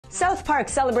South Park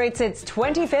celebrates its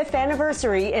 25th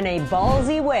anniversary in a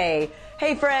ballsy way.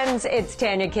 Hey friends, it's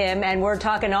Tanya Kim, and we're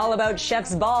talking all about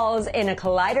Chef's Balls in a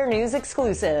Collider News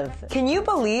exclusive. Can you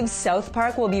believe South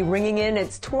Park will be ringing in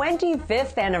its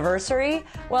 25th anniversary?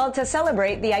 Well, to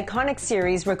celebrate, the iconic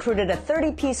series recruited a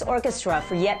 30-piece orchestra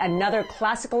for yet another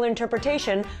classical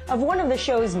interpretation of one of the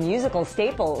show's musical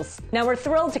staples. Now, we're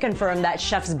thrilled to confirm that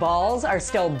Chef's Balls are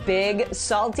still big,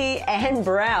 salty, and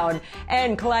brown,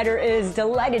 and Collider is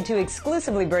delighted to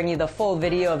exclusively bring you the full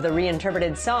video of the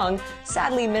reinterpreted song,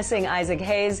 sadly missing Isaac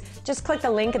Hayes. Just click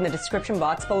the link in the description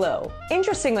box below.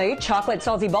 Interestingly, Chocolate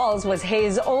Salty Balls was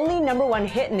Hayes' only #1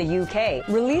 hit in the UK.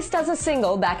 Released as a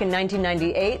single back in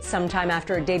 1998, sometime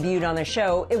after it debuted on the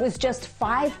show, it was just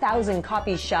 5,000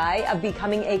 copies shy of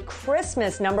becoming a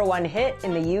Christmas #1 hit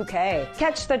in the UK.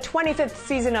 Catch the 25th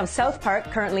season of South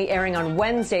Park, currently airing on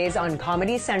Wednesdays on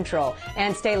Comedy Central.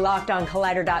 And stay locked on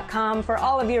Collider.com for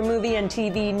all of your movie and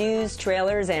TV news,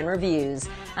 trailers, and reviews.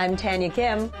 I'm Tanya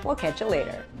Kim. We'll catch you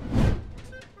later.